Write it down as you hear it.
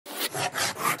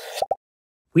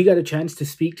we got a chance to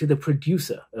speak to the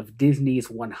producer of Disney's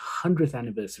 100th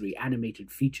anniversary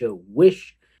animated feature,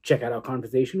 Wish. Check out our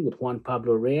conversation with Juan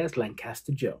Pablo Reyes,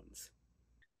 Lancaster Jones.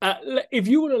 If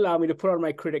you would allow me to put on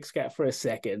my critic's cap for a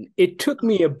second, it took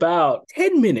me about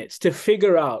 10 minutes to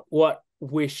figure out what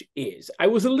Wish is. I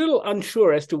was a little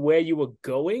unsure as to where you were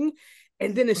going.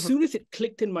 And then as soon as it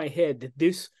clicked in my head that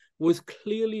this was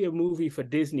clearly a movie for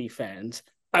Disney fans,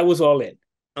 I was all in.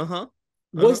 Uh-huh.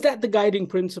 Was that the guiding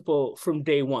principle from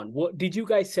day one? What did you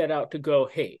guys set out to go,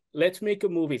 hey, let's make a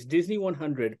movie. It's Disney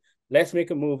 100. Let's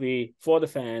make a movie for the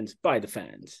fans, by the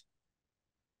fans.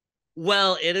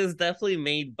 Well, it is definitely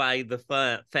made by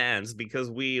the fans because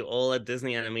we all at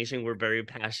Disney Animation were very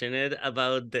passionate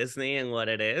about Disney and what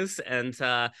it is, and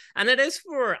it is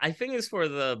for I think it's for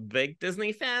the big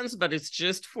Disney fans, but it's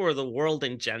just for the world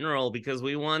in general because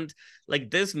we want like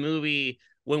this movie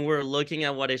when we're looking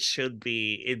at what it should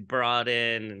be. It brought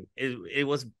in it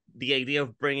was the idea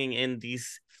of bringing in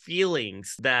these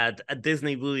feelings that a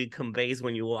Disney movie conveys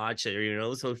when you watch it, you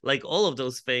know? So like all of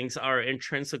those things are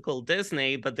intrinsical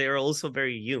Disney, but they're also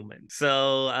very human.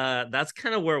 So that's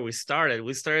kind of where we started.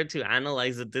 We started to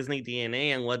analyze the Disney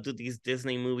DNA and what do these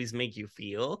Disney movies make you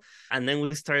feel? And then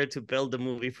we started to build the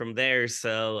movie from there.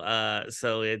 So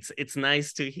it's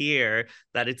nice to hear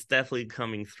that it's definitely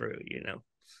coming through, you know?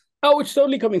 Oh, it's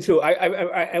totally coming through.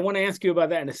 I want to ask you about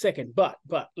that in a second, but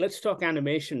let's talk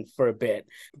animation for a bit.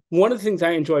 One of the things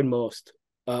I enjoyed most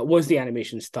was the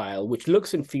animation style, which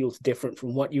looks and feels different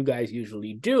from what you guys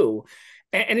usually do,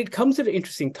 and it comes at an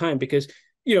interesting time because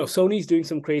Sony's doing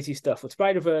some crazy stuff with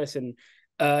Spider-Verse, and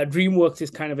DreamWorks is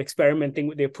kind of experimenting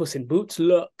with their Puss in Boots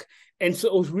look, and so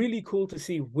it was really cool to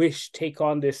see Wish take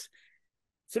on this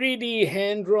 3D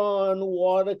hand-drawn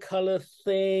watercolor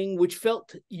thing, which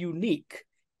felt unique.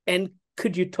 And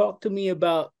could you talk to me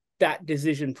about that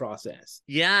decision process?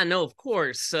 Yeah, no, of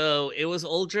course. So it was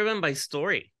all driven by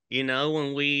story. You know,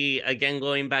 when we, again,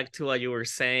 going back to what you were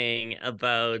saying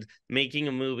about making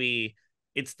a movie,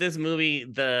 it's this movie,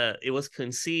 it was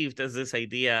conceived as this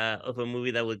idea of a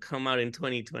movie that would come out in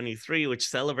 2023, which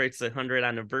celebrates the 100th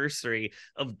anniversary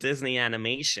of Disney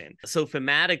animation. So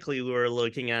thematically, we were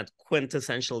looking at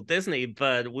quintessential Disney,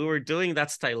 but we were doing that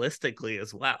stylistically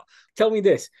as well. Tell me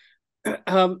this.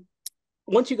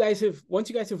 Once you guys have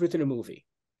written a movie,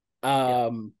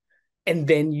 Yeah. and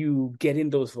then you get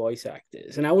in those voice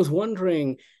actors, and I was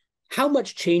wondering how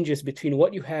much changes between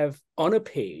what you have on a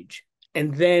page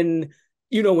and then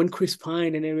when Chris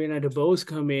Pine and Ariana DeBose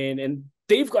come in and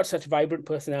they've got such vibrant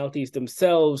personalities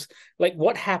themselves, like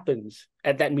what happens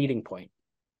at that meeting point?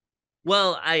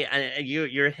 Well,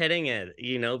 you're hitting it,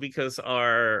 you know, because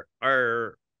our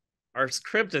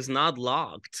script is not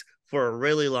locked for a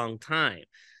really long time.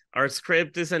 Our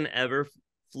script is an ever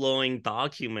flowing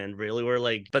document, really. We're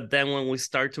like, but then when we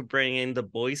start to bring in the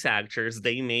voice actors,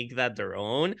 they make that their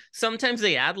own. Sometimes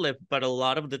they ad lib, but a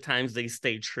lot of the times they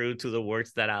stay true to the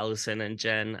words that Allison and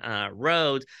Jen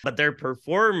wrote. But their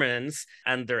performance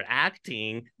and their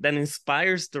acting then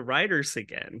inspires the writers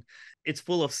again. It's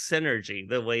full of synergy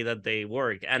the way that they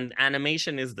work, and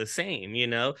animation is the same, you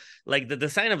know, like the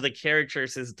design of the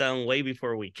characters is done way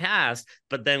before we cast,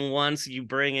 but then once you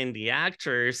bring in the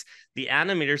actors, the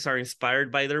animators are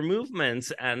inspired by their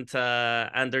movements and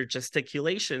their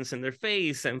gesticulations in their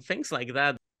face and things like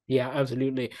that. Yeah,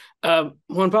 absolutely.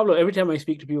 Juan Pablo, every time I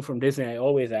speak to people from Disney, I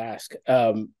always ask,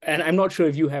 and I'm not sure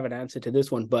if you have an answer to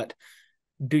this one, but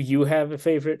do you have a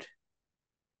favorite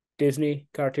Disney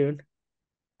cartoon?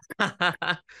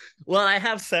 Well, I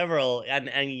have several,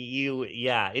 and you,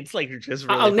 yeah, it's like just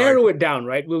I'll really hard. narrow it down,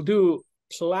 right? We'll do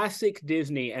classic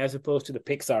Disney as opposed to the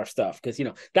Pixar stuff because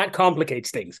that complicates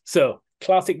things. So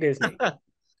classic Disney.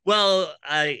 Well,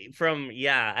 I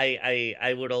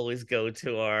would always go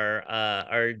to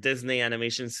our Disney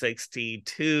Animation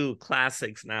 62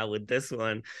 classics now with this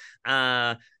one.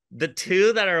 The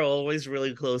two that are always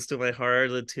really close to my heart are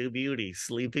the two beauties,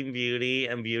 Sleeping Beauty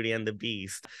and Beauty and the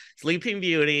Beast. Sleeping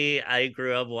Beauty, I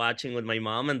grew up watching with my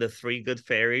mom, and the Three Good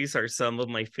Fairies are some of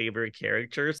my favorite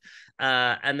characters.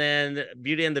 And then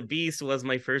Beauty and the Beast was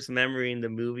my first memory in the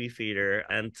movie theater,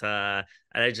 and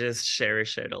I just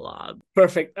cherish it a lot.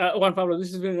 Perfect. Juan Pablo,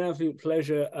 this has been an absolute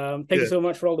pleasure. Thank you so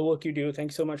much for all the work you do.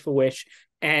 Thank you so much for Wish.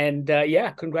 And yeah,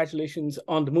 congratulations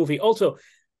on the movie. Also,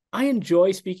 I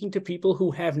enjoy speaking to people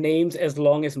who have names as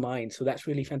long as mine. So that's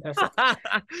really fantastic. I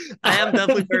am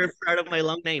definitely very proud of my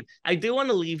long name. I do want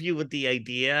to leave you with the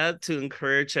idea to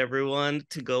encourage everyone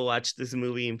to go watch this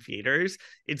movie in theaters.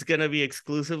 It's going to be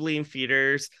exclusively in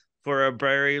theaters for a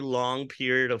very long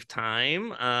period of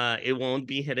time. It won't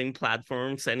be hitting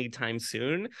platforms anytime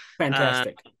soon. Uh,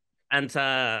 Fantastic. And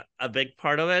a big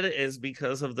part of it is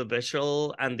because of the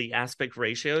visual and the aspect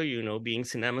ratio, you know, being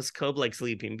cinemascope like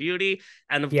Sleeping Beauty.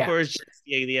 And of course, just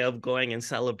the idea of going and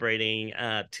celebrating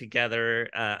together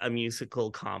a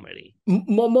musical comedy.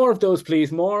 More of those,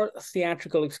 please. More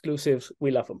theatrical exclusives.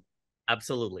 We love them.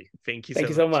 Absolutely. Thank you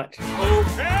so much.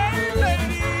 Okay,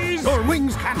 ladies! Your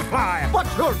wings can't fly, but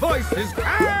your voices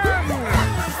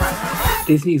can!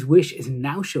 Disney's Wish is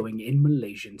now showing in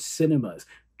Malaysian cinemas.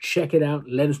 Check it out.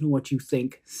 Let us know what you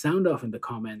think. Sound off in the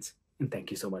comments. And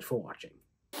thank you so much for watching.